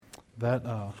That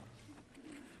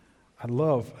I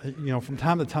love, from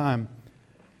time to time,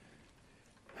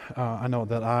 I know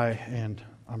that I and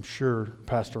I'm sure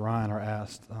Pastor Ryan are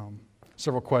asked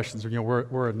several questions.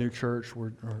 We're a new church.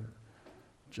 We're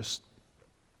just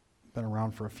been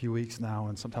around for a few weeks now,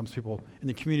 and sometimes people in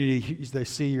the community, they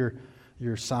see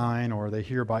your sign, or they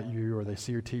hear about you, or they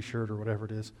see your T-shirt, or whatever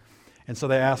it is, and so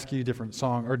they ask you different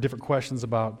questions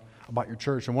about your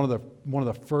church. And one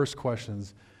of the first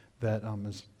questions that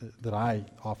I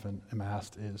often am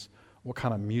asked is, what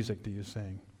kind of music do you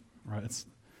sing? Right? It's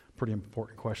a pretty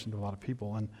important question to a lot of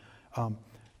people, and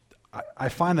I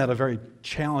find that a very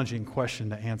challenging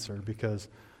question to answer because,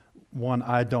 one,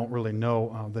 I don't really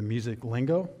know the music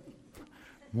lingo.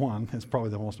 One is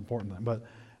probably the most important thing,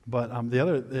 but the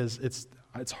other is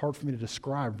it's hard for me to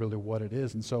describe really what it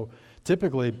is. And so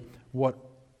typically what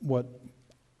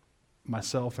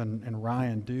myself and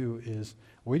Ryan do is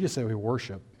we just say we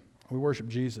worship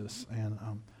Jesus,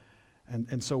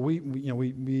 and so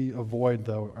we avoid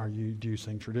do you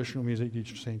sing traditional music? Do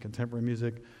you sing contemporary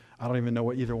music? I don't even know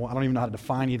what either one. I don't even know how to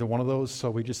define either one of those. So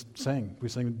we just sing. We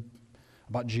sing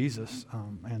about Jesus,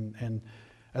 and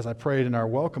as I prayed in our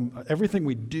welcome, everything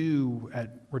we do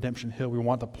at Redemption Hill, we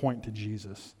want to point to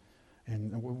Jesus,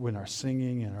 and when our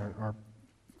singing and our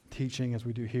teaching, as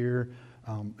we do here,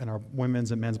 and our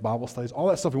women's and men's Bible studies, all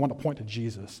that stuff, we want to point to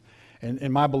Jesus.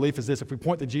 And my belief is this: if we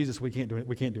point to Jesus, we can't do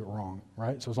it wrong,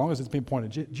 right? So as long as it's being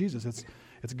pointed to Jesus,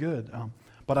 it's good.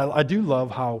 But I do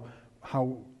love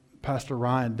how Pastor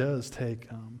Ryan does take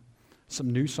some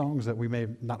new songs that we may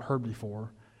have not heard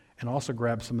before, and also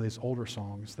grab some of these older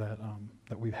songs that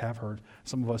we have heard.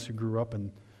 Some of us who grew up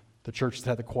in the church that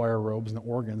had the choir robes and the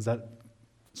organs, that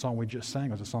song we just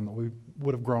sang was a song that we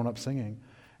would have grown up singing.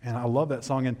 And I love that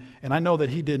song. And I know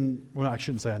that he didn't, well, I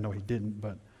shouldn't say I know he didn't,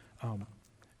 but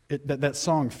that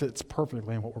song fits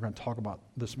perfectly in what we're going to talk about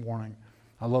this morning.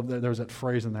 I love that there's that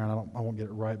phrase in there, and I won't get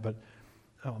it right, but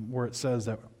where it says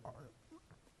that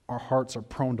our hearts are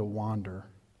prone to wander.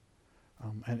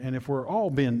 And if we're all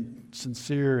being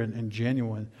sincere and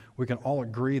genuine, we can all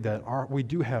agree that we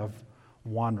do have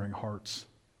wandering hearts.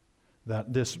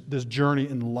 That this journey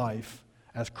in life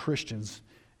as Christians,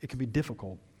 it can be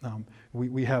difficult.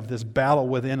 We have this battle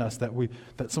within us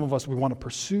that some of us, we want to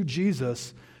pursue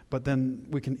Jesus, but then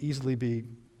we can easily be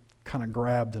kind of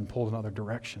grabbed and pulled in other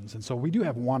directions. And so we do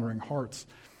have wandering hearts.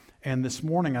 And this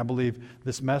morning, I believe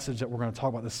this message that we're going to talk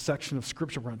about, this section of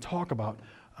Scripture we're going to talk about,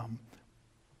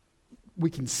 we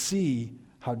can see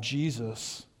how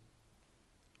Jesus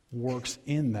works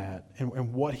in that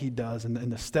and what he does and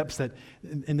the steps that,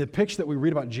 and the picture that we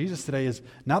read about Jesus today is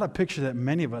not a picture that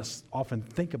many of us often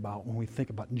think about when we think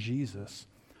about Jesus.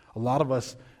 A lot of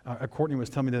us, Courtney was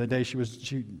telling me the other day,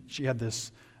 she had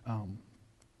this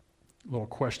little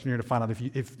questionnaire to find out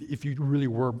if you really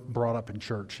were brought up in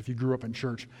church, if you grew up in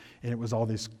church, and it was all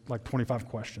these like 25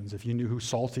 questions. If you knew who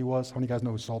Salty was, how many of you guys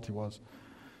know who Salty was?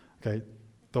 Okay.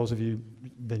 Those of you,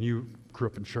 then you grew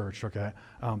up in church, okay?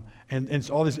 And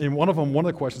so all these, and one of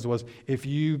the questions was, if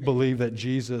you believe that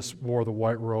Jesus wore the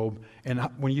white robe, and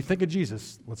when you think of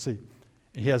Jesus, let's see,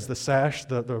 he has the sash,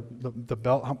 the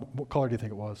belt. What color do you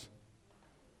think it was?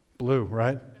 Blue,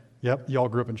 right? Yep, you all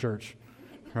grew up in church,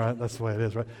 right? That's the way it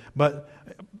is, right? But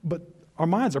our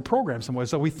minds are programmed some way.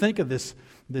 So we think of this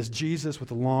Jesus with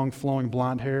the long, flowing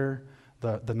blonde hair,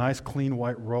 the nice, clean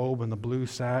white robe and the blue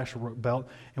sash belt,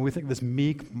 and we think this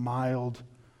meek, mild,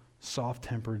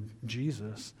 soft-tempered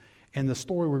Jesus. And the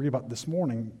story we read about this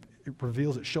morning,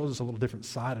 it shows us a little different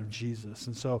side of Jesus.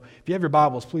 And so if you have your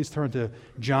Bibles, please turn to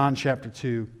John chapter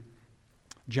 2.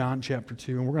 John chapter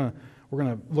 2, and we're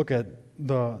going to look at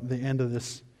the end of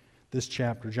this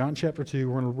chapter. John chapter 2,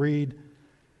 we're going to read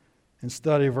and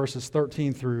study verses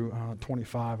 13 through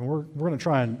 25. And we're going to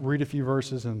try and read a few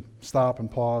verses and stop and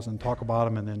pause and talk about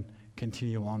them and then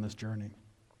continue on this journey.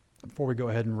 Before we go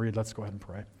ahead and read, let's go ahead and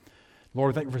pray. Lord,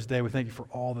 we thank you for this day. We thank you for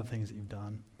all the things that you've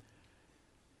done.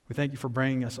 We thank you for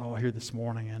bringing us all here this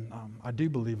morning. And I do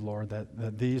believe, Lord,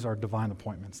 that these are divine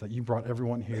appointments, that you brought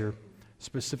everyone here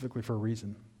specifically for a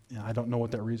reason. And I don't know what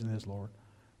that reason is, Lord,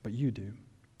 but you do.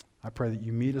 I pray that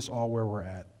you meet us all where we're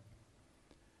at,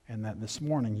 and that this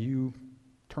morning you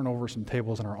turn over some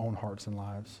tables in our own hearts and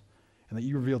lives, and that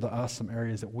you reveal to us some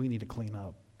areas that we need to clean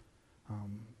up.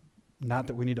 Not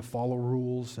that we need to follow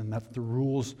rules, and that the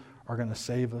rules are going to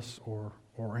save us or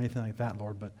anything like that,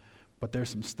 Lord, but there's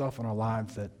some stuff in our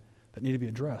lives that need to be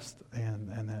addressed, and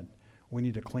that we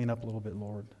need to clean up a little bit,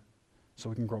 Lord, so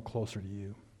we can grow closer to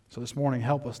you. So this morning,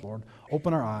 help us, Lord.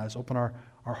 Open our eyes, open our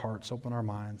hearts, open our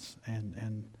minds,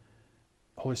 and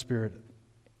Holy Spirit,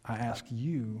 I ask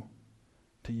you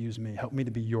to use me. Help me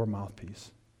to be your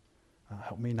mouthpiece.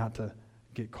 Help me not to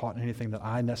get caught in anything that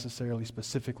I necessarily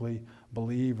specifically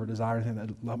believe or desire, anything that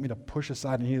help me to push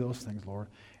aside any of those things, Lord.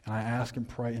 And I ask and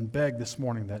pray and beg this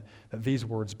morning that these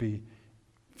words be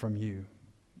from you,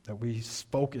 that we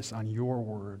focus on your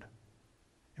word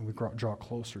and we draw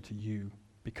closer to you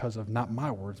because of not my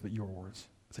words, but your words.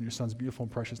 It's in your Son's beautiful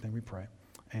and precious name we pray.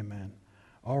 Amen.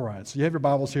 All right, so you have your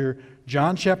Bibles here.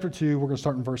 John chapter 2, we're going to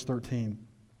start in verse 13.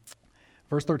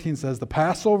 Verse 13 says, "The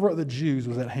Passover of the Jews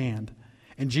was at hand,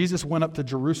 and Jesus went up to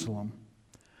Jerusalem."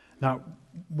 Now,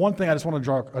 one thing I just want to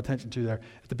draw attention to there.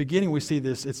 At the beginning we see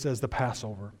this, it says the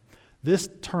Passover. This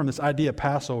term, this idea of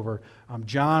Passover,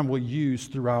 John will use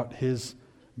throughout his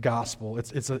gospel.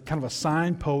 It's a kind of a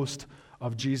signpost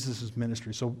of Jesus'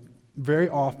 ministry. So very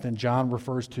often John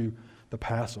refers to the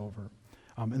Passover.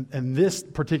 And this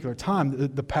particular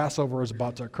time, the Passover is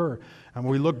about to occur. And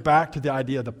when we look back to the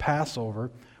idea of the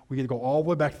Passover, we get to go all the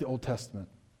way back to the Old Testament,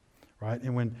 right?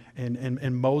 And when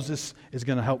and Moses is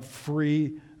going to help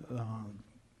free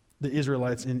the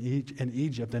Israelites in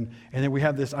Egypt. And then we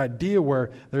have this idea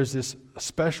where there's this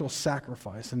special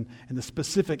sacrifice. And the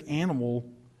specific animal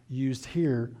used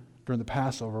here during the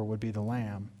Passover would be the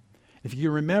lamb. If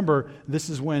you remember, this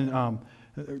is when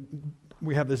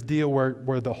we have this deal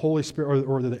where the Holy Spirit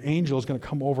or the angel is going to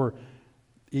come over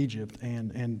Egypt,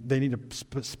 and they need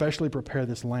to specially prepare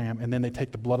this lamb, and then they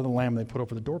take the blood of the lamb and they put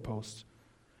over the doorposts.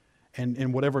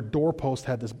 And whatever doorpost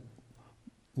had this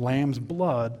lamb's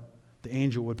blood, the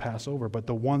angel would pass over. But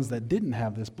the ones that didn't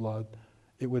have this blood,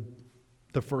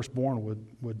 the firstborn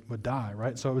would die,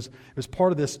 right? So it was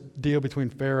part of this deal between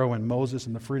Pharaoh and Moses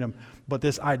and the freedom. But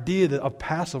this idea of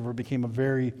Passover became a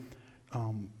very,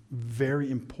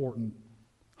 very important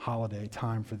holiday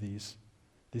time for these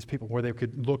people, where they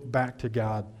could look back to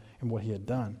God and what he had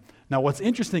done. Now, what's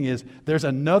interesting is there's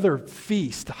another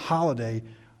feast holiday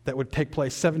that would take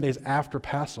place 7 days after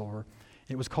Passover.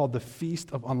 It was called the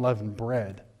Feast of Unleavened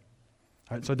Bread.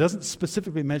 All right, so it doesn't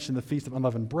specifically mention the Feast of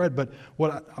Unleavened Bread, but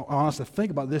what I want us to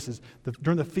think about this is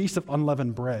during the Feast of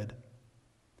Unleavened Bread,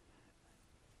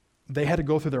 they had to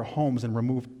go through their homes and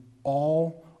remove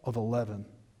all of the leaven.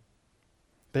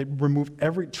 They removed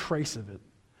every trace of it.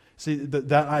 See,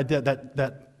 that idea,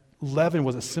 that leaven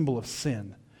was a symbol of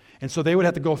sin. And so they would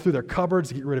have to go through their cupboards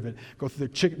to get rid of it, go through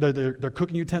their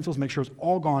cooking utensils, make sure it's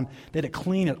all gone. They had to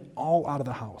clean it all out of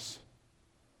the house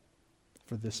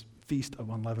for this Feast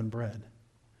of Unleavened Bread.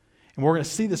 And what we're going to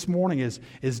see this morning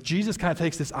is Jesus kind of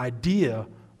takes this idea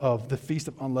of the Feast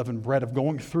of Unleavened Bread, of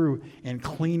going through and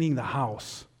cleaning the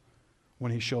house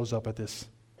when he shows up at this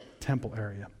temple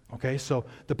area. Okay, so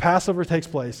the Passover takes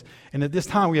place, and at this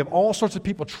time we have all sorts of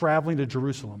people traveling to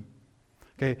Jerusalem.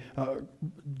 Okay,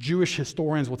 Jewish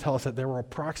historians will tell us that there were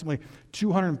approximately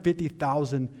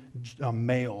 250,000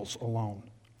 males alone.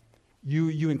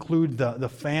 You include the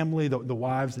family, the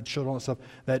wives, the children, all that stuff,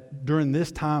 that during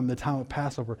this time, the time of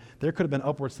Passover, there could have been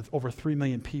upwards of over 3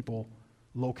 million people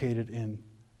located in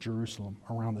Jerusalem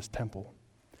around this temple.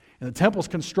 And the temple's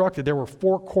constructed, there were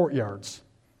 4 courtyards.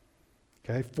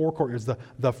 Okay, 4 courtyards.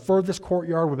 The furthest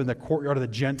courtyard would have been the courtyard of the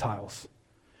Gentiles.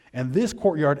 And this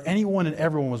courtyard, anyone and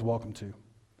everyone was welcome to.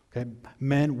 Okay,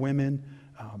 men, women,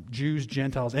 Jews,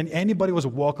 Gentiles, anybody was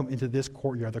welcome into this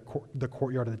courtyard, the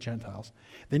courtyard of the Gentiles.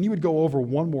 Then you would go over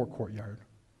one more courtyard.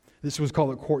 This was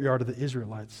called the courtyard of the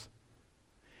Israelites.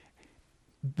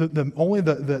 Only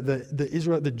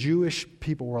the Jewish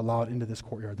people were allowed into this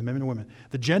courtyard, the men and women.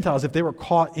 The Gentiles, if they were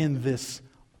caught in this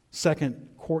second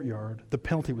courtyard, the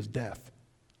penalty was death.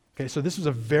 Okay, so this was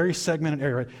a very segmented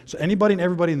area. Right? So anybody and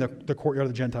everybody in the courtyard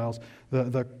of the Gentiles,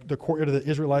 the courtyard of the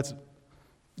Israelites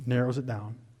narrows it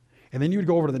down. And then you would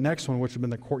go over to the next one, which would have been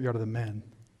the courtyard of the men.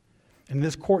 In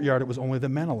this courtyard, it was only the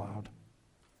men allowed.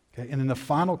 Okay, and then the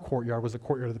final courtyard was the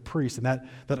courtyard of the priests, and that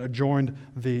adjoined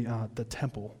the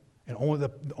temple. And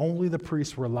only the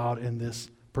priests were allowed in this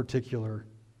particular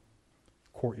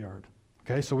courtyard.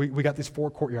 Okay, so we got these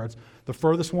 4 courtyards. The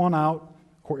furthest one out,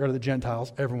 courtyard of the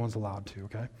Gentiles, everyone's allowed to.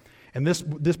 Okay, and this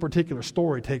particular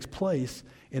story takes place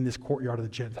in this courtyard of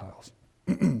the Gentiles.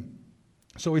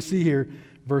 So we see here,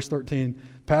 verse 13,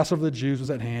 Passover of the Jews was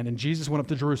at hand, and Jesus went up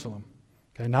to Jerusalem.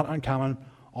 Okay, not uncommon.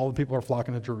 All the people are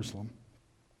flocking to Jerusalem.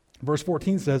 Verse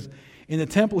 14 says, in the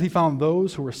temple he found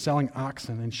those who were selling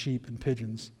oxen and sheep and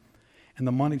pigeons, and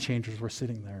the money changers were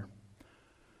sitting there.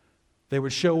 They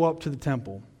would show up to the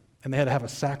temple, and they had to have a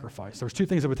sacrifice. There was 2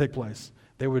 things that would take place.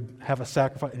 They would have a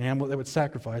sacrifice, an animal they would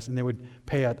sacrifice, and they would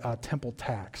pay a temple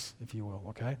tax, if you will,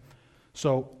 okay?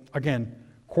 So, again,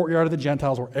 courtyard of the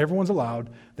Gentiles where everyone's allowed.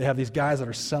 They have these guys that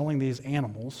are selling these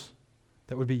animals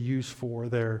that would be used for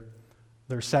their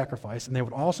their sacrifice, and they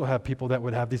would also have people that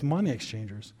would have these money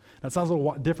exchangers. That sounds a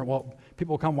little different. Well,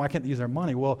 people come, why can't they use their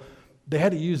money? Well, they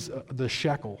had to use the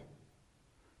shekel,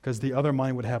 because the other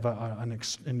money would have an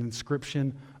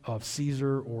inscription of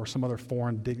Caesar or some other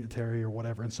foreign dignitary or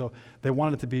whatever. And so they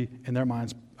wanted it to be, in their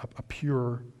minds, a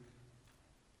pure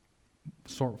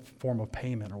sort of form of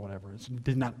payment or whatever. It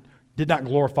did not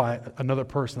glorify another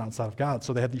person outside of God.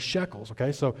 So they had these shekels,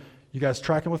 okay? So you guys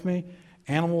tracking with me?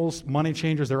 Animals, money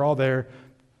changers, they're all there.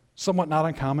 Somewhat not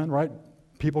uncommon, right?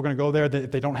 People are going to go there.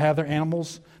 If they don't have their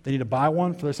animals, they need to buy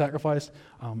one for their sacrifice.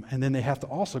 And then they have to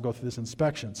also go through this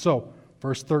inspection. So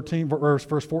verse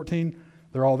 14,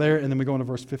 they're all there. And then we go into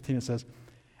verse 15, it says,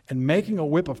 and making a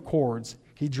whip of cords,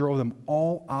 he drove them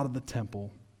all out of the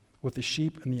temple with the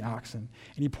sheep and the oxen.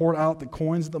 And he poured out the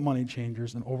coins of the money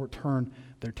changers and overturned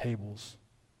their tables.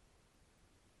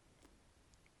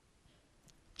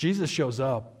 Jesus shows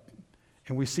up,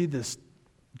 and we see this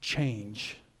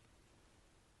change.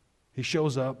 He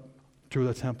shows up to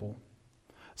the temple.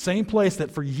 Same place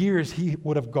that for years he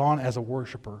would have gone as a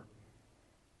worshiper.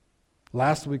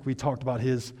 Last week we talked about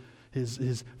his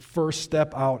first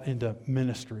step out into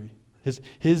ministry.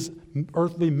 His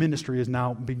earthly ministry has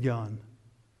now begun.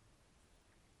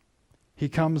 He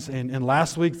comes, and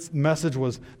last week's message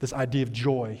was this idea of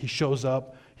joy. He shows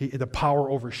up, the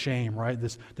power over shame, right?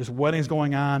 This wedding's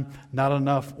going on, not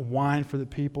enough wine for the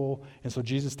people, and so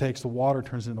Jesus takes the water,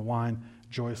 turns it into wine,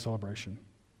 joyous celebration.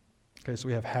 Okay, so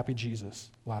we have happy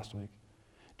Jesus last week.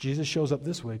 Jesus shows up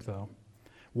this week, though,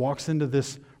 walks into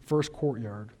this first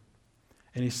courtyard,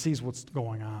 and he sees what's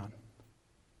going on.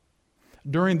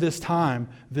 During this time,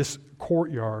 this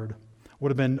courtyard would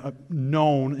have been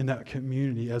known in that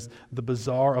community as the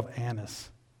Bazaar of Annas.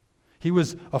 He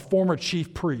was a former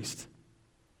chief priest.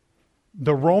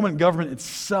 The Roman government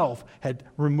itself had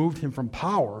removed him from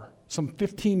power some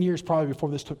 15 years probably before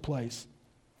this took place.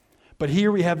 But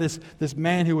here we have this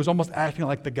man who was almost acting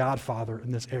like the godfather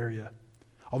in this area.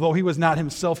 Although he was not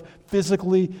himself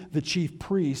physically the chief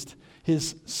priest,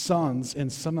 his sons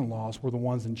and son-in-laws were the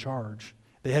ones in charge.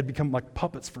 They had become like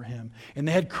puppets for him. And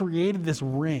they had created this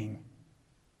ring.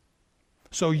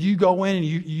 So you go in and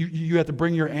you have to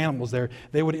bring your animals there.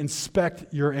 They would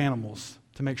inspect your animals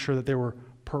to make sure that they were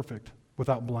perfect,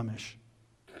 without blemish.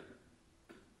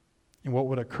 And what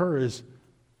would occur is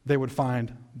they would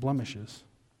find blemishes.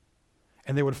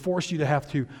 And they would force you to have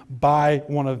to buy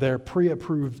one of their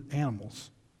pre-approved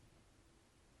animals.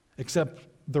 Except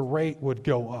the rate would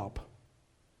go up.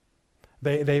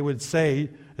 They would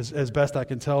say, as best I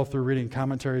can tell through reading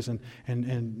commentaries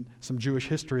and some Jewish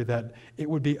history, that it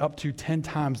would be up to 10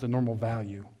 times the normal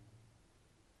value.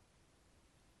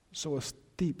 So a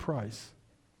steep price.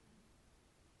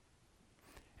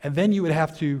 And then you would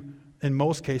have to, in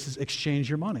most cases, exchange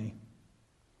your money.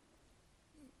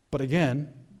 But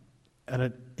again, at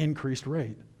an increased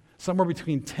rate. Somewhere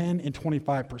between 10 and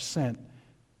 25%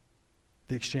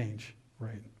 the exchange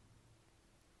rate.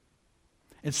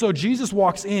 And so Jesus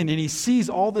walks in and he sees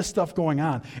all this stuff going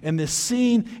on. And this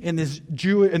scene in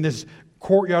this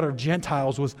courtyard of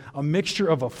Gentiles was a mixture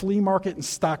of a flea market and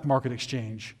stock market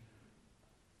exchange.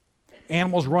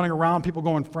 Animals running around, people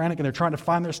going frantic, and they're trying to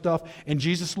find their stuff. And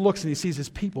Jesus looks and he sees his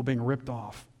people being ripped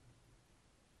off.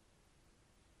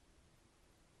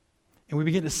 And we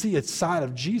begin to see a side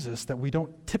of Jesus that we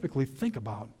don't typically think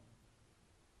about.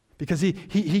 Because he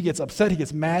gets upset, he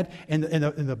gets mad, and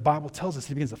the Bible tells us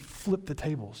he begins to flip the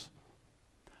tables.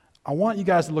 I want you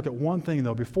guys to look at one thing,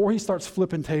 though, before he starts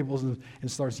flipping tables and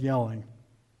starts yelling.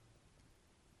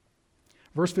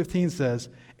 Verse 15 says,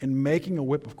 "In making a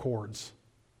whip of cords."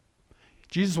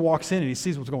 Jesus walks in and he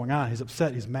sees what's going on. He's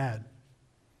upset, he's mad.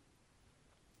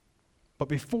 But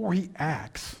before he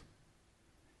acts,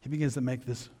 he begins to make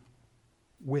this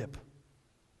whip.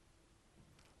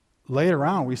 Later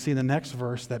on, we see in the next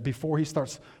verse that before he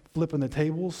starts flipping the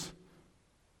tables,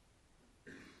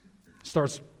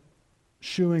 starts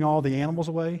shooing all the animals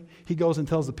away, he goes and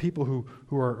tells the people who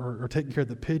are taking care of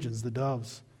the pigeons, the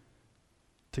doves,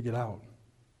 to get out.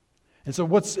 And so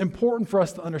what's important for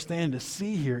us to understand, to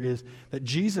see here, is that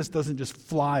Jesus doesn't just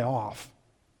fly off.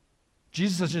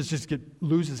 Jesus doesn't just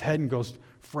lose his head and goes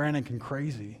frantic and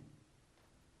crazy.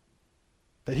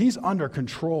 That he's under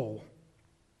control.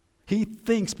 He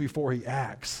thinks before he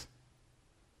acts.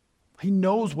 He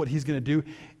knows what he's going to do.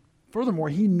 Furthermore,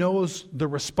 he knows the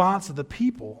response of the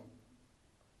people.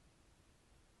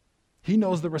 He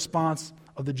knows the response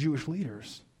of the Jewish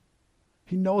leaders.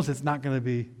 He knows it's not going to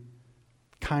be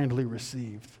kindly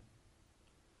received.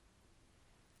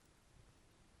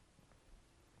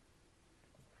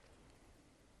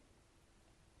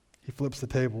 He flips the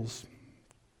tables,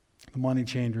 the money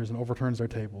changers, and overturns their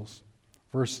tables.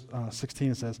 Verse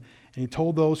 16 it says, "And he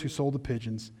told those who sold the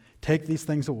pigeons, 'Take these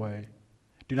things away.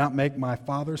 Do not make my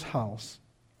Father's house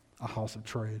a house of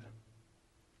trade.'"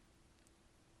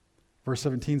 Verse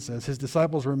 17 says, "His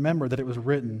disciples remembered that it was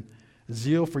written,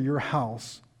 'Zeal for your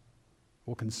house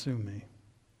will consume me.'"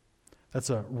 That's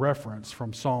a reference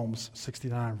from Psalms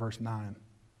 69, verse 9.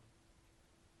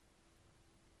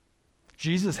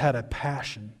 Jesus had a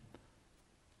passion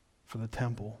for the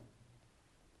temple,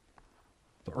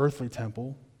 the earthly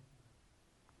temple.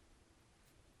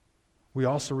 We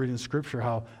also read in Scripture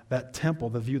how that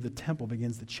temple, the view of the temple,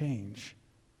 begins to change.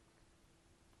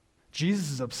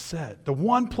 Jesus is upset. The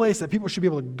one place that people should be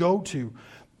able to go to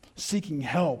seeking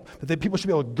help, that people should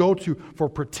be able to go to for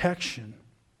protection,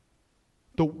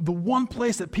 the one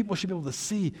place that people should be able to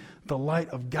see the light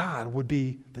of God would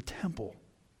be the temple.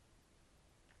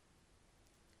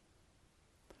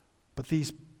 But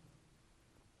these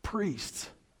priests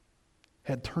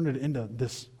had turned it into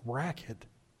this racket.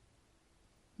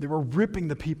 They were ripping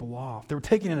the people off. They were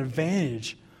taking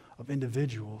advantage of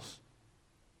individuals.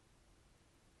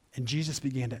 And Jesus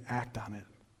began to act on it.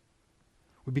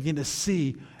 We begin to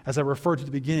see, as I referred to at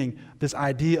the beginning, this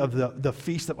idea of the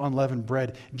Feast of Unleavened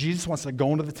Bread. Jesus wants to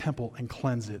go into the temple and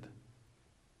cleanse it.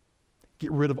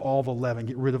 Get rid of all the leaven.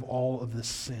 Get rid of all of the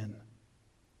sin.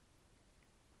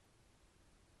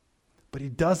 But he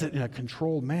does it in a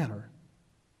controlled manner.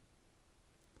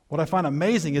 What I find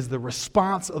amazing is the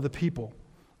response of the people,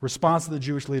 response of the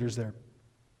Jewish leaders there.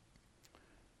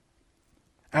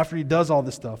 After he does all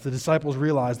this stuff, the disciples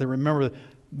realize, they remember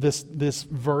this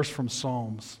verse from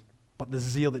Psalms about the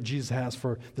zeal that Jesus has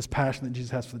for, this passion that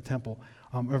Jesus has for the temple.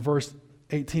 In verse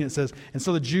 18 it says, "And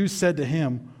so the Jews said to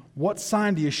him, 'What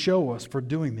sign do you show us for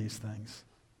doing these things?'"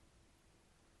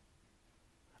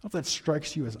 I don't know if that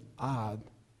strikes you as odd.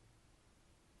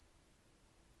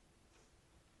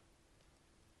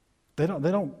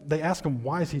 They ask him,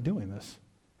 why is he doing this?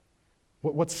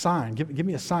 What sign? Give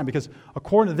me a sign. Because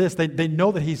according to this, they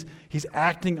know that he's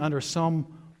acting under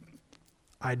some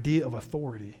idea of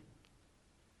authority.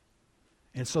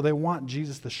 And so they want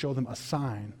Jesus to show them a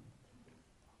sign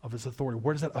of his authority.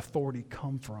 Where does that authority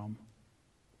come from?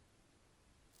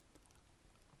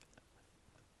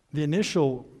 The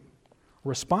initial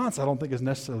response, I don't think, is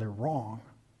necessarily wrong.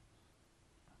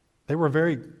 They were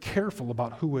very careful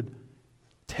about who would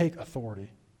take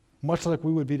authority, much like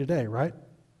we would be today, right?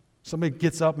 Somebody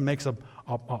gets up and makes a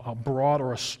broad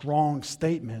or a strong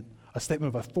statement, a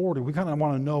statement of authority. We kind of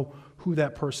want to know who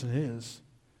that person is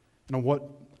and on what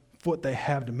foot they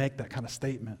have to make that kind of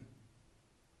statement.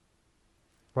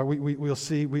 Right? We'll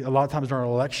see, a lot of times during our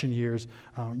election years,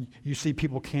 you see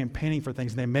people campaigning for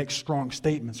things and they make strong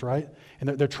statements, right? And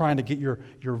they're trying to get your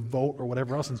vote or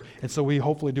whatever else. And so we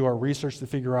hopefully do our research to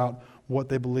figure out what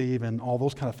they believe and all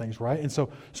those kind of things, right? And so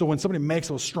when somebody makes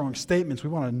those strong statements, we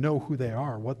want to know who they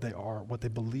are, what they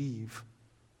believe.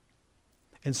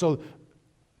 And so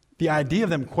the idea of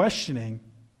them questioning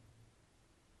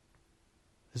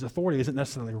his authority isn't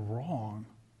necessarily wrong,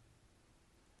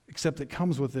 except it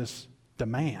comes with this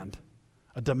demand,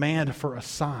 a demand for a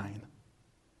sign,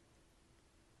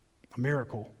 a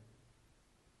miracle.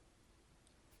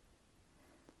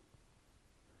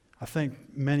 I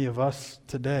think many of us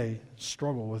today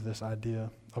struggle with this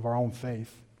idea of our own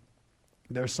faith.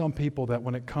 There are some people that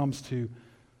when it comes to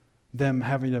them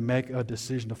having to make a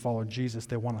decision to follow Jesus,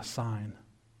 they want a sign.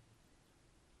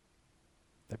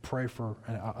 They pray for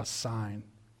a sign.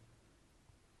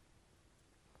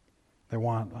 They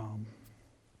want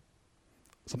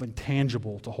something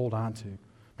tangible to hold on to.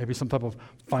 Maybe some type of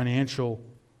financial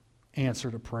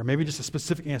answer to prayer. Maybe just a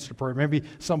specific answer to prayer. Maybe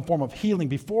some form of healing.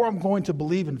 Before I'm going to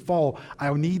believe and follow,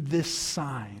 I need this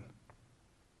sign.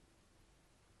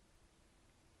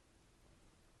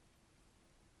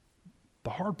 The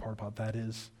hard part about that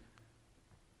is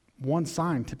one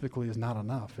sign typically is not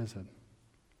enough, is it?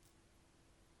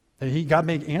 And God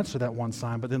may answer that one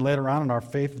sign, but then later on in our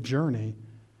faith journey,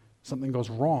 something goes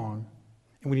wrong,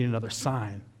 and we need another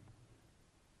sign.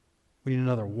 We need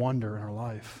another wonder in our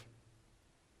life.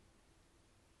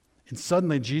 And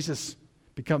suddenly Jesus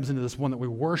becomes into this one that we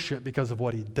worship because of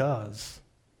what he does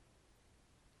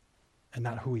and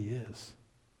not who he is.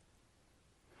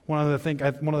 One of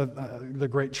the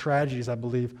great tragedies, I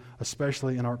believe,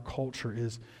 especially in our culture,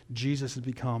 is Jesus has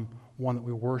become one that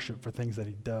we worship for things that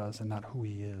he does and not who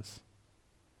he is.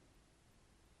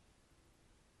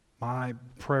 My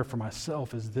prayer for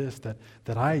myself is this, that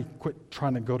I quit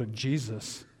trying to go to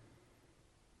Jesus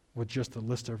with just a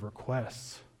list of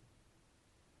requests,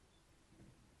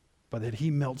 but that he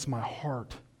melts my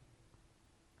heart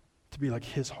to be like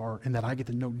his heart, and that I get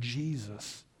to know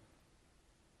Jesus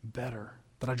better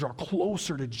that I draw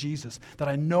closer to Jesus, that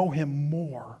I know him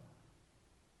more,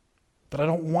 that I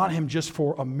don't want him just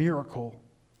for a miracle,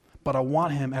 but I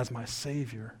want him as my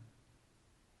Savior.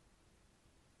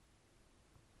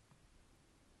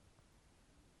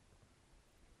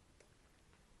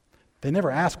 They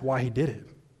never ask why he did it.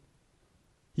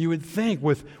 You would think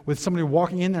with somebody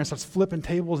walking in there and starts flipping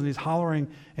tables and he's hollering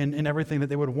and everything that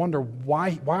they would wonder,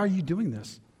 why are you doing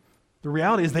this? The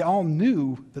reality is they all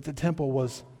knew that the temple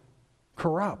was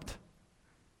corrupt.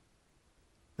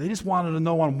 They just wanted to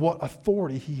know on what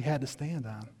authority he had to stand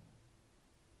on.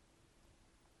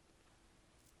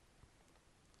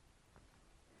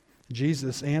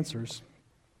 Jesus answers.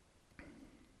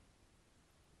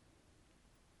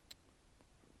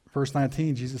 Verse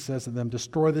 19, Jesus says to them,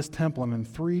 "Destroy this temple, and in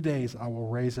 3 days I will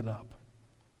raise it up."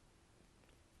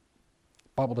 The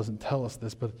Bible doesn't tell us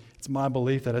this, but it's my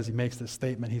belief that as he makes this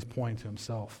statement, he's pointing to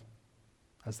himself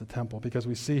as the temple. Because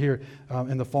we see here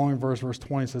in the following verse, verse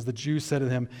 20, it says, "The Jews said to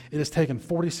him, 'It has taken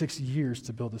 46 years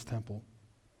to build this temple,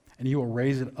 and you will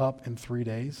raise it up in 3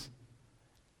 days?'"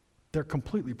 They're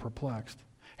completely perplexed.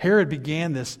 Herod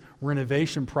began this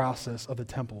renovation process of the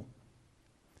temple.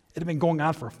 It had been going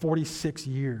on for 46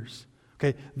 years.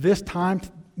 Okay, this time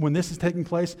when this is taking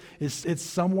place, it's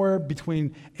somewhere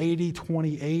between AD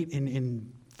 28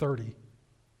 and 30.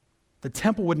 The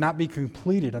temple would not be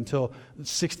completed until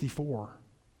 64.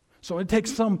 So it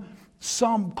takes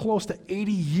some close to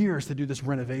 80 years to do this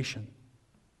renovation.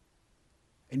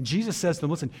 And Jesus says to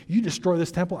them, "Listen, you destroy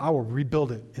this temple, I will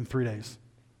rebuild it in 3 days."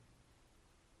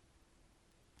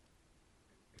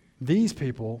 These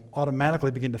people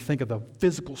automatically begin to think of the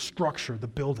physical structure, the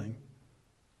building.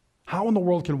 How in the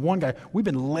world can one guy, we've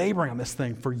been laboring on this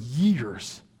thing for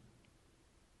years.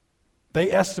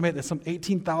 They estimate that some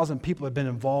 18,000 people have been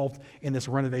involved in this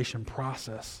renovation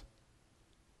process.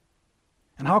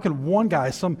 And how can one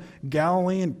guy, some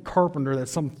Galilean carpenter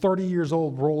that's some 30 years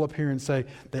old, roll up here and say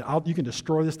that you can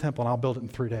destroy this temple and I'll build it in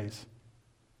 3 days?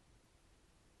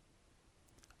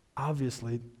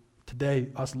 Obviously,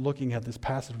 today, us looking at this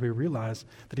passage, we realize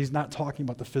that he's not talking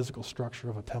about the physical structure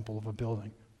of a temple, of a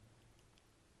building.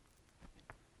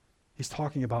 He's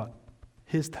talking about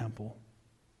his temple.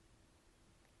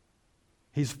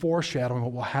 He's foreshadowing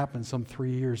what will happen some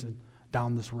 3 years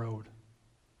down this road.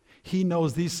 He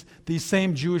knows these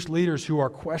same Jewish leaders who are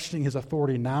questioning his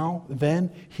authority now,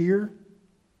 then, here,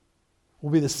 will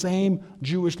be the same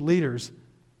Jewish leaders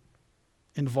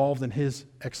involved in his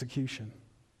execution.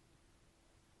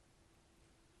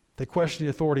 They question the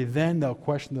authority then, they'll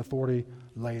question the authority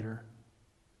later.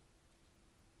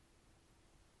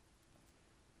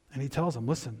 And he tells them,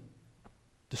 "Listen,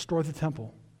 destroy the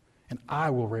temple, and I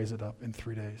will raise it up in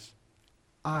 3 days.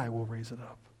 I will raise it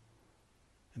up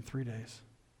in 3 days."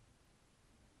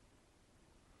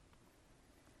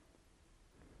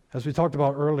 As we talked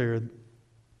about earlier,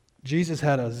 Jesus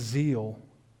had a zeal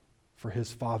for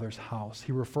his Father's house.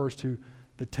 He refers to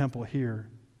the temple here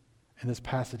in this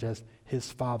passage as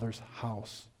his Father's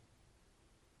house.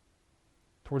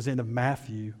 Towards the end of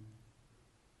Matthew,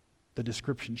 the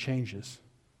description changes.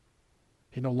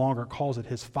 He no longer calls it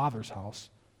his Father's house,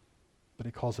 but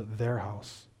he calls it their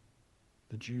house,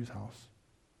 the Jews' house.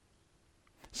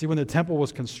 See, when the temple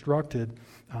was constructed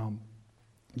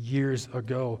years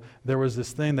ago, there was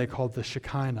this thing they called the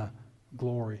Shekinah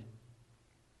glory.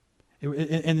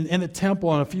 In the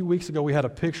temple, and a few weeks ago we had a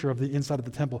picture of the inside of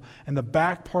the temple, and the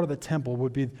back part of the temple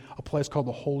would be a place called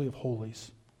the Holy of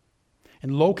Holies.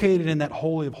 And located in that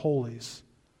Holy of Holies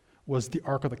was the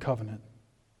Ark of the Covenant.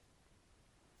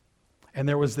 And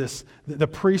there was the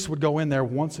priest would go in there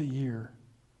once a year.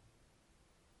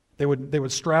 They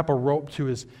would strap a rope to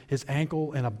his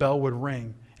ankle and a bell would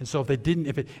ring. And so if they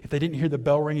didn't hear the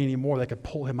bell ringing anymore, they could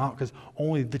pull him out because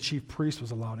only the chief priest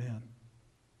was allowed in.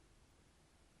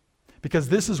 Because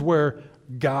this is where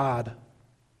God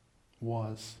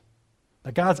was.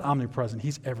 Now, God's omnipresent.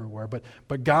 He's everywhere.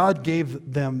 But God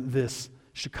gave them this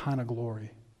Shekinah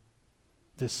glory,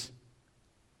 this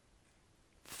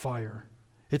fire.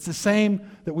 It's the same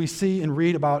that we see and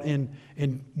read about in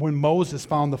when Moses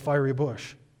found the fiery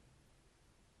bush.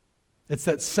 It's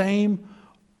that same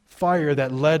fire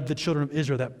that led the children of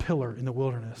Israel, that pillar in the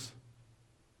wilderness.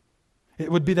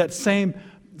 It would be that same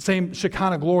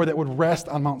Shekinah glory that would rest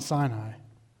on Mount Sinai.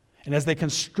 And as they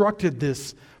constructed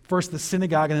this, first the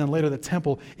synagogue and then later the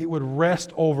temple, it would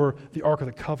rest over the Ark of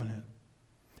the Covenant.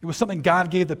 It was something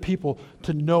God gave the people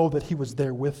to know that he was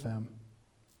there with them.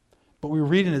 But we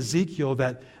read in Ezekiel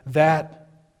that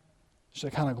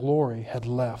Shekinah glory had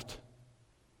left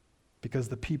because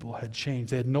the people had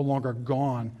changed. They had no longer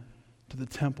gone to the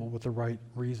temple with the right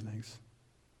reasonings.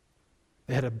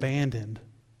 They had abandoned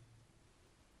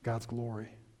God's glory.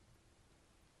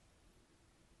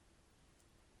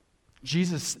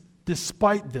 Jesus,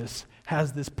 despite this,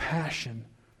 has this passion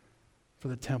for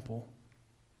the temple.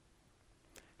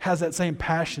 Has that same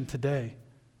passion today.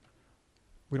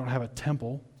 We don't have a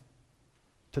temple.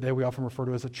 Today we often refer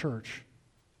to it as a church.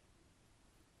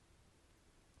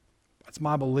 It's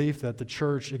my belief that the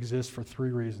church exists for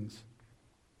 3 reasons.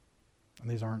 And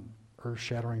these aren't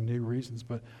earth-shattering new reasons,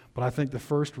 but I think the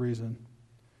first reason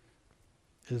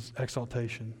is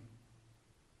exaltation.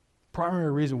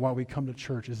 Primary reason why we come to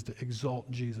church is to exalt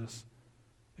Jesus,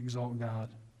 exalt God.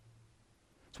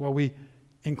 That's why we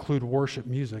include worship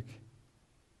music.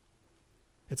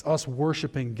 It's us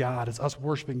worshiping God. It's us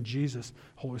worshiping Jesus,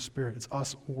 Holy Spirit. It's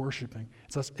us worshiping.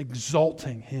 It's us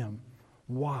exalting Him.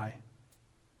 Why?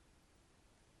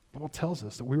 The Bible tells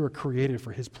us that we were created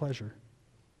for His pleasure.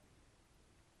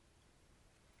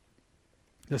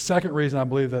 The second reason I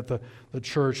believe that the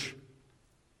church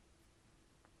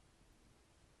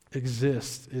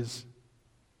exists is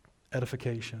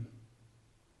edification,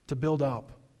 to build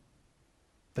up.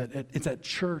 That it's at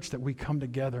church that we come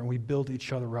together and we build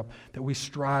each other up, that we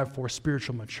strive for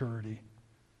spiritual maturity.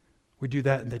 We do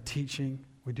that in the teaching.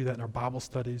 We do that in our Bible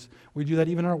studies. We do that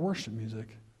even in our worship music.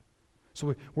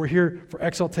 So we're here for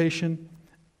exaltation,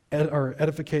 or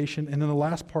edification, and then the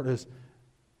last part is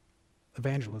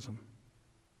evangelism.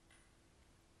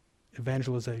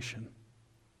 Evangelization.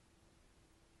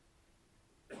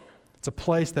 It's a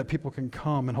place that people can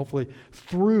come and hopefully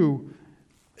through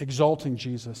exalting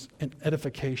Jesus and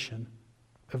edification,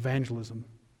 evangelism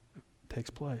takes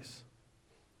place.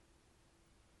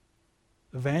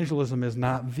 Evangelism is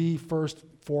not the first,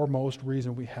 foremost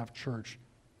reason we have church.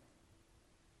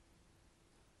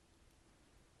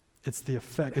 It's the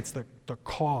effect, it's the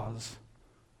cause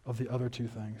of the other 2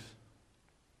 things.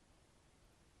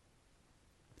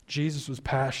 Jesus was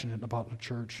passionate about the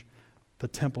church, the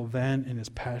temple then, and is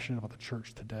passionate about the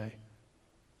church today.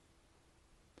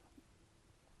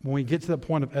 When we get to the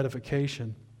point of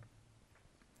edification,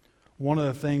 one of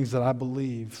the things that I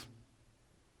believe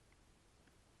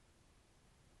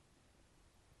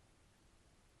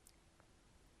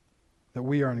that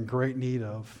we are in great need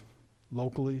of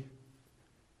locally,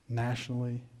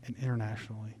 nationally, and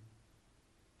internationally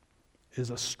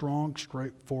is a strong,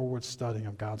 straightforward studying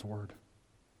of God's Word.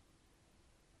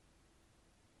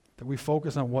 That we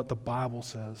focus on what the Bible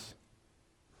says.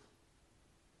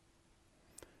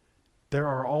 There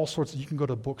are all sorts you can go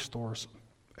to bookstores,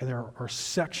 and there are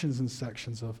sections and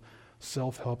sections of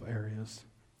self-help areas.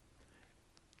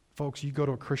 Folks, you go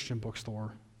to a Christian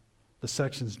bookstore, the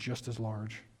section's just as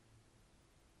large.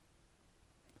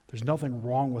 There's nothing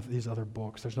wrong with these other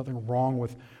books. There's nothing wrong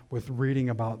with reading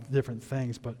about different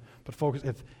things. But folks,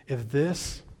 if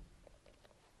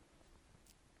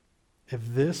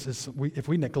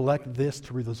we neglect this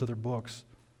to read those other books,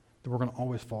 then we're going to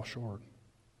always fall short.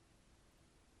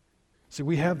 See,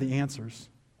 we have the answers.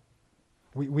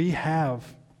 We have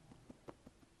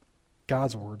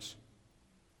God's words.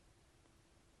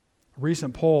 A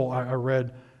recent poll I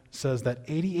read says that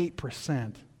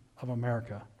 88% of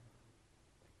America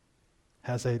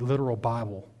has a literal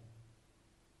Bible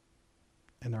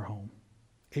in their home.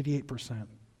 88%.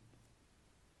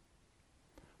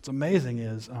 What's amazing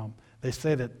is they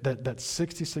say that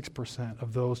 66%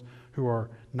 of those who are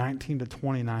 19 to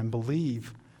 29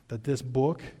 believe that this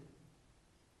book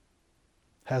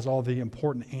has all the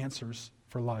important answers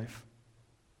for life.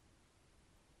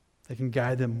 It can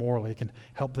guide them morally. It can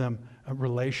help them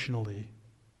relationally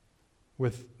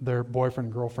with their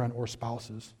boyfriend, girlfriend, or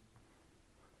spouses.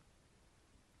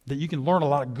 That you can learn a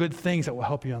lot of good things that will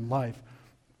help you in life.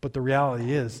 But the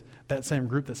reality is, that same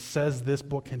group that says this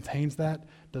book contains that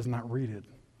does not read it.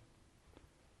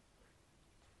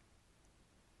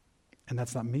 And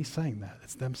that's not me saying that.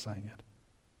 It's them saying it.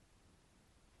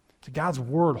 So God's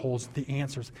Word holds the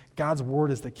answers. God's Word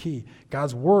is the key.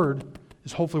 God's Word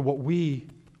is hopefully what we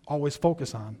always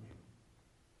focus on.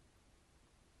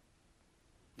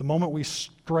 The moment we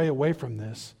stray away from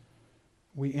this,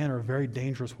 we enter very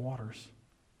dangerous waters.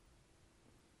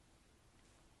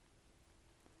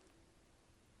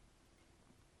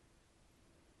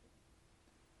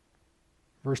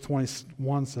 Verse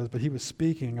 21 says, "But he was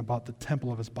speaking about the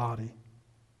temple of his body.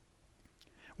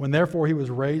 When therefore he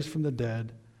was raised from the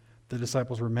dead, the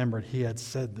disciples remembered he had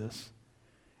said this,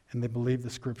 and they believed the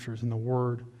scriptures and the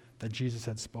word that Jesus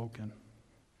had spoken."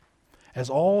 As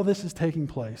all this is taking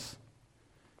place,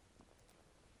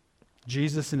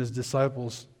 Jesus and his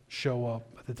disciples show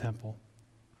up at the temple.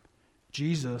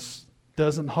 Jesus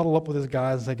doesn't huddle up with his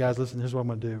guys and say, "Guys, listen, here's what I'm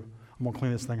going to do. I'm going to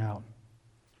clean this thing out.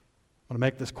 I'm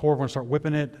going to make this cord. We're going to start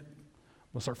whipping it.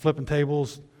 We'll start flipping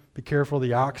tables. Be careful,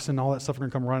 the oxen, all that stuff are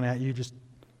going to come running at you. Just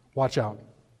watch out.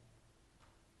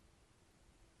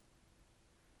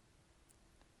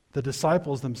 The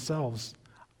disciples themselves,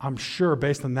 I'm sure,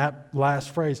 based on that last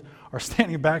phrase, are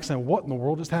standing back saying, what in the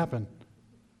world just happened?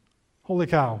 Holy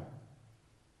cow.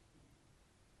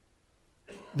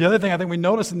 The other thing I think we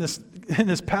notice in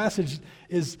this passage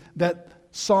is that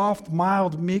soft,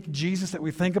 mild, meek Jesus that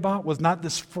we think about was not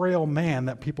this frail man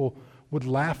that people would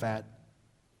laugh at.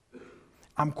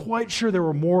 I'm quite sure there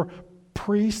were more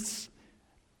priests,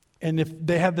 and if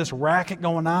they had this racket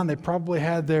going on, they probably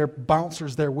had their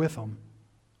bouncers there with them.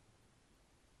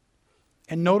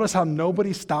 And notice how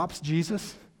nobody stops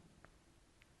Jesus?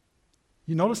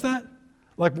 You notice that?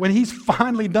 Like when he's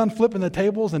finally done flipping the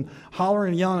tables and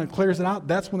hollering and yelling and clears it out,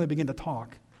 that's when they begin to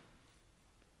talk.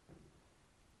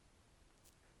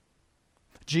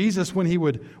 Jesus, when he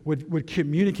would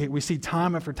communicate, we see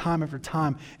time after time after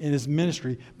time in his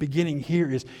ministry, beginning here,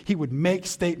 is he would make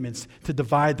statements to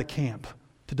divide the camp,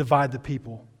 to divide the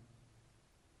people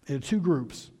into two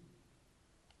groups.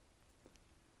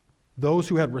 Those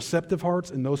who had receptive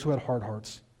hearts and those who had hard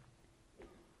hearts.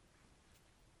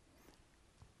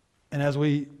 And as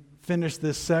we finish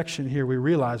this section here, we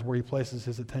realize where he places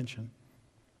his attention.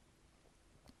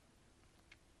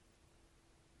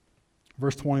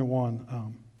 Verse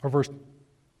 21, or verse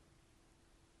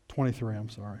 23, I'm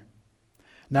sorry.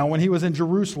 Now when he was in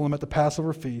Jerusalem at the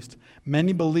Passover feast,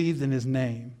 many believed in his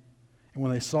name, and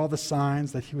when they saw the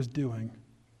signs that he was doing.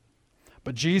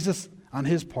 But Jesus, on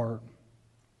his part,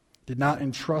 did not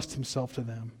entrust himself to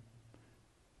them,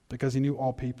 because he knew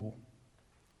all people.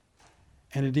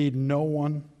 And indeed, no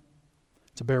one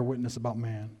to bear witness about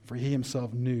man, for he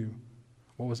himself knew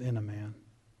what was in a man.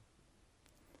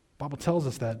 The Bible tells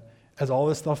us that as all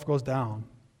this stuff goes down,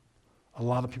 a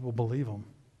lot of people believe him.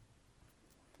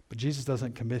 But Jesus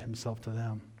doesn't commit himself to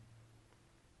them.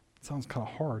 It sounds kind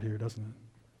of hard here, doesn't it?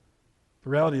 The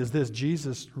reality is this: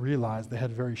 Jesus realized they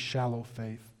had very shallow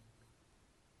faith.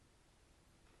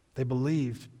 They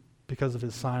believed because of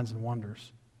his signs and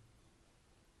wonders.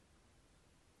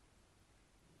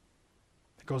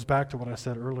 It goes back to what I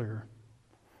said earlier.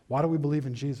 Why do we believe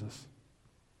in Jesus?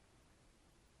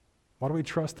 Why do we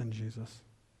trust in Jesus?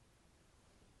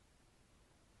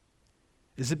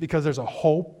 Is it because there's a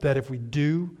hope that if we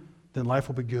do, then life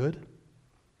will be good?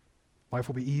 Life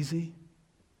will be easy?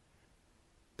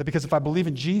 That because if I believe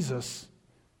in Jesus,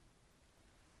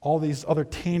 all these other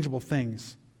tangible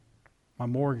things, my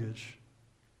mortgage,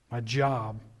 my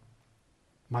job,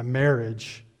 my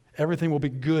marriage, everything will be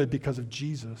good because of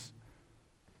Jesus?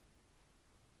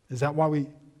 Is that why we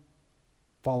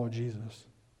follow Jesus?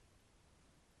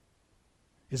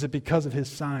 Is it because of his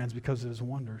signs, because of his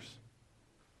wonders?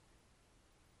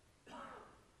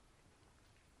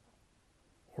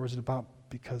 Or is it about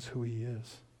because who he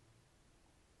is?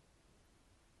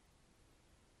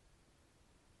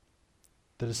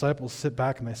 The disciples sit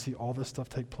back and they see all this stuff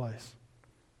take place.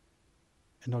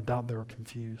 And no doubt they were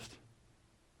confused.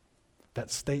 That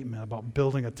statement about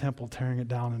building a temple, tearing it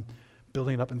down, and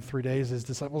building it up in 3 days, his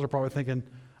disciples are probably thinking,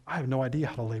 I have no idea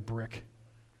how to lay brick.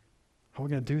 How are we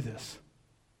going to do this?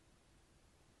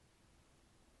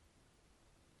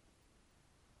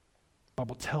 The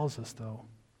Bible tells us, though,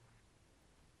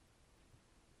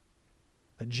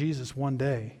 that Jesus one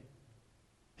day,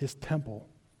 his temple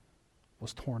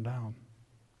was torn down.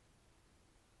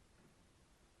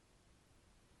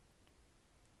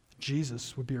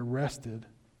 Jesus would be arrested,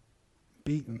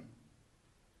 beaten,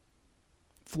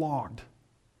 flogged.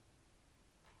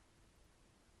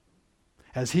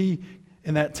 As he,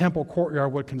 in that temple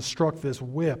courtyard, would construct this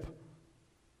whip,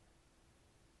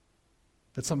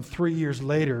 that some 3 years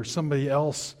later, somebody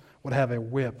else would have a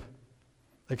whip.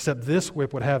 Except this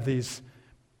whip would have these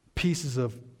pieces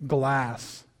of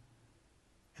glass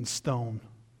and stone.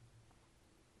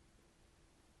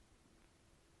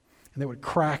 And they would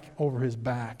crack over his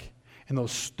back. And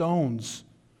those stones,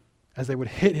 as they would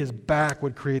hit his back,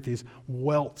 would create these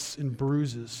welts and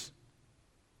bruises.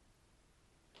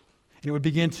 And it would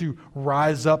begin to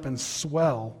rise up and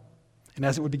swell. And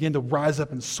as it would begin to rise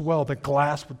up and swell, the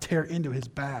glass would tear into his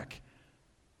back.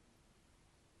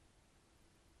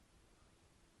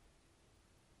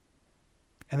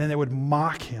 And then they would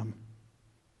mock him,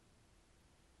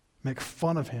 make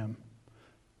fun of him,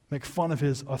 make fun of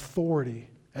his authority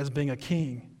as being a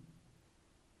king,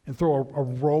 and throw a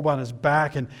robe on his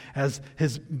back. And as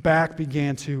his back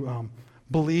began to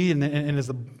bleed, and as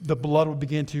the blood would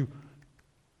begin to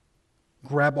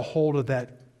grab a hold of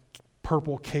that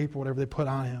purple cape or whatever they put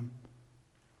on him,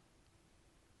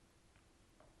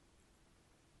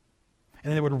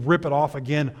 and they would rip it off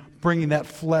again, bringing that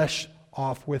flesh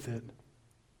off with it.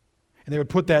 And they would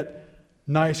put that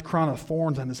nice crown of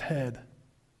thorns on his head.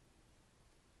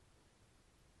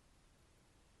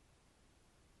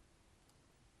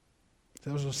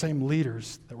 Those are the same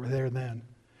leaders that were there then.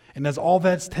 And as all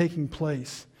that's taking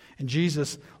place, and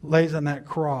Jesus lays on that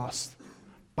cross, the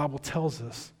Bible tells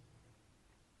us,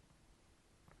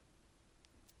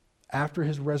 after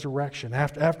his resurrection,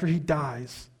 after he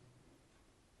dies,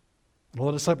 and all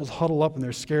the disciples huddle up and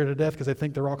they're scared to death because they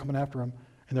think they're all coming after him,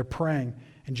 and they're praying,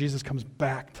 and Jesus comes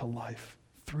back to life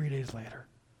 3 days later.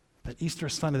 That Easter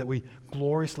Sunday that we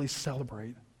gloriously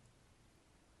celebrate. It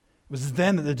was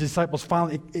then that the disciples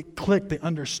finally, it clicked, they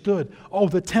understood. Oh,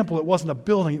 the temple, it wasn't a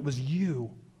building, it was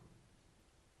you.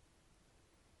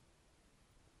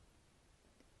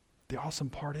 The awesome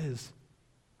part is,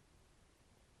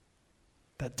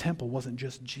 that temple wasn't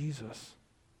just Jesus.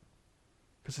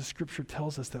 Because the Scripture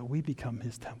tells us that we become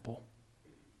his temple.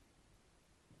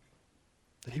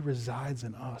 That he resides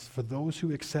in us. For those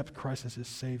who accept Christ as his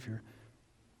Savior,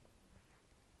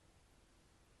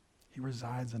 he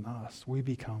resides in us. We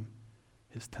become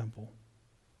his temple.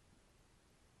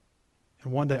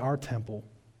 And one day our temple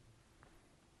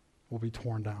will be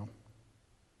torn down.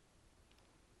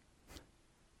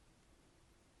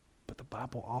 But the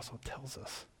Bible also tells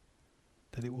us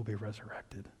that it will be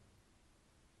resurrected.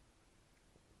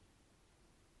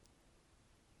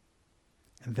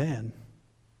 And then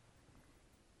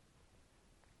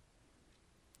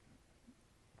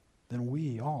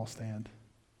we all stand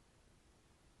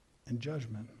in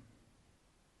judgment.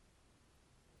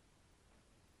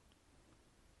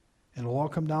 And it'll all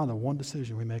come down to one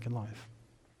decision we make in life.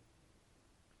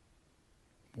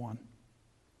 One.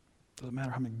 Doesn't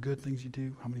matter how many good things you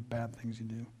do, how many bad things you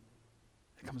do.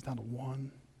 It comes down to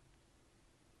one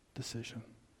decision.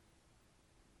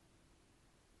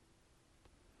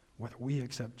 Whether we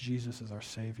accept Jesus as our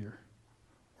Savior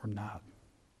or not.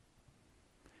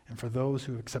 And for those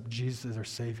who accept Jesus as our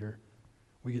Savior,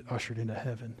 we get ushered into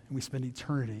heaven and we spend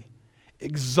eternity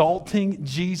exalting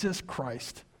Jesus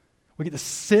Christ. We get to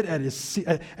sit at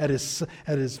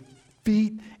his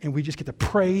feet and we just get to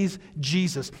praise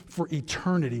Jesus for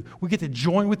eternity. We get to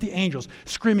join with the angels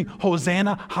screaming,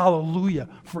 Hosanna, hallelujah,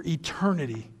 for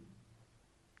eternity.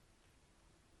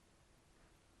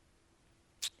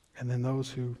 And then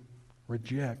those who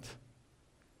reject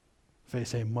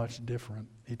face a much different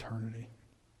eternity.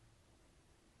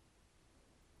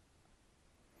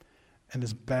 And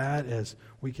as bad as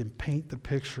we can paint the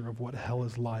picture of what hell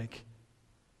is like,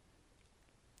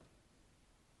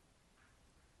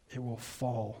 it will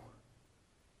fall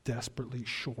desperately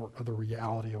short of the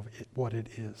reality of it, what it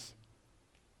is.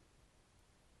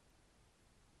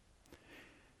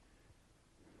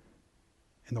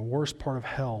 And the worst part of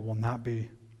hell will not be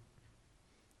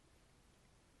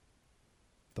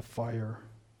the fire,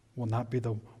 will not be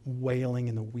the wailing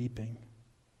and the weeping.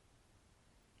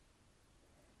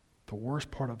 The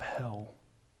worst part of hell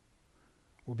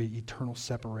will be eternal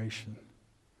separation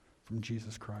from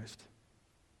Jesus Christ.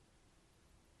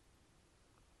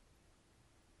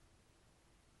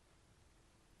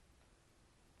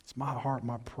 It's my heart,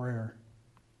 my prayer,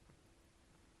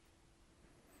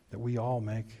 that we all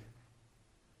make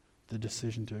the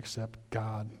decision to accept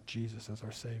God, Jesus, as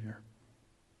our Savior.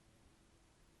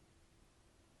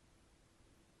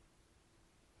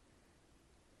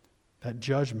 That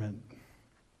judgment,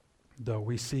 though,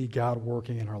 we see God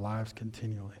working in our lives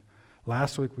continually.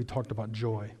 Last week we talked about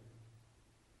joy.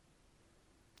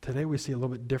 Today we see a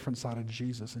little bit different side of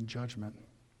Jesus in judgment.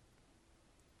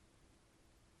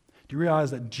 Do you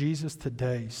realize that Jesus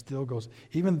today still goes,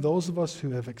 even those of us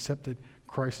who have accepted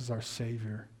Christ as our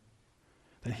Savior,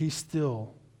 that he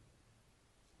still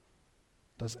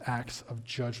does acts of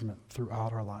judgment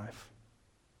throughout our life?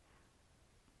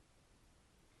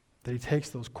 That he takes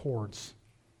those cords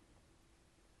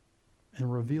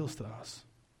and reveals to us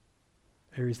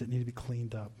areas that need to be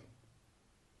cleaned up.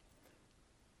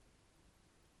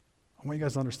 I want you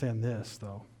guys to understand this,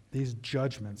 though. These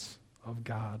judgments of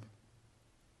God,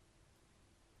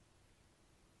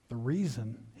 the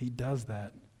reason he does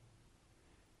that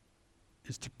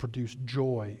is to produce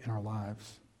joy in our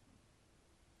lives.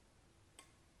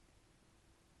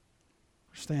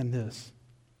 Understand this.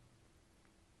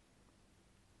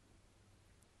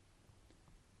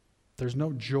 There's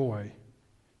no joy,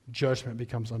 judgment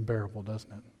becomes unbearable,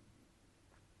 doesn't it?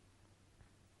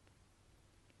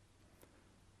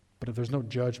 But if there's no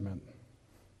judgment,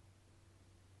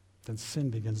 then sin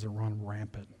begins to run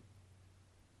rampant.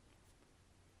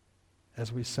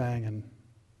 As we sang in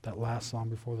that last song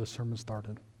before the sermon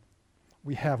started,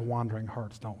 we have wandering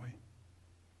hearts, don't we?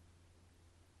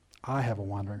 I have a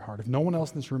wandering heart. If no one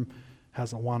else in this room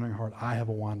has a wandering heart. I have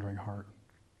a wandering heart.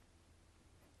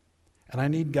 And I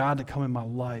need God to come in my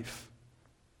life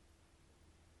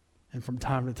and from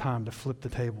time to time to flip the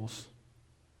tables,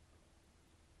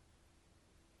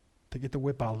 to get the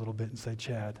whip out a little bit and say,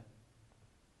 Chad,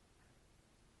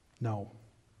 no,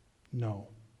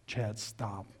 Chad,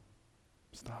 stop.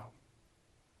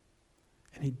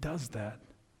 And he does that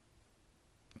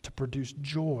to produce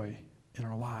joy in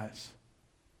our lives.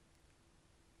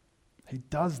 He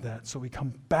does that so we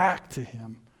come back to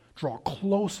him, draw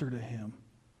closer to him,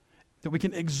 that we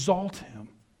can exalt him,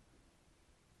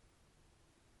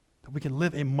 that we can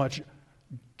live a much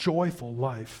joyful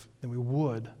life than we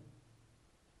would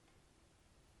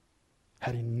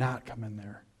had he not come in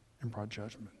there and brought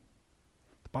judgment.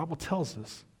 The Bible tells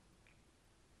us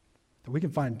that we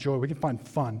can find joy, we can find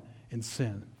fun in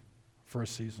sin for a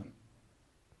season.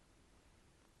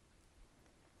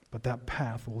 But that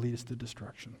path will lead us to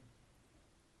destruction.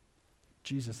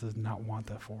 Jesus does not want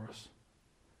that for us.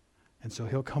 And so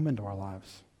he'll come into our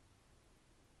lives.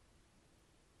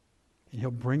 And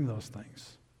he'll bring those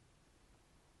things.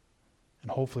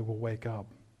 And hopefully we'll wake up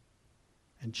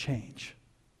and change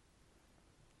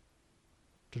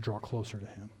to draw closer to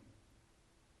him.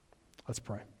 Let's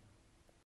pray.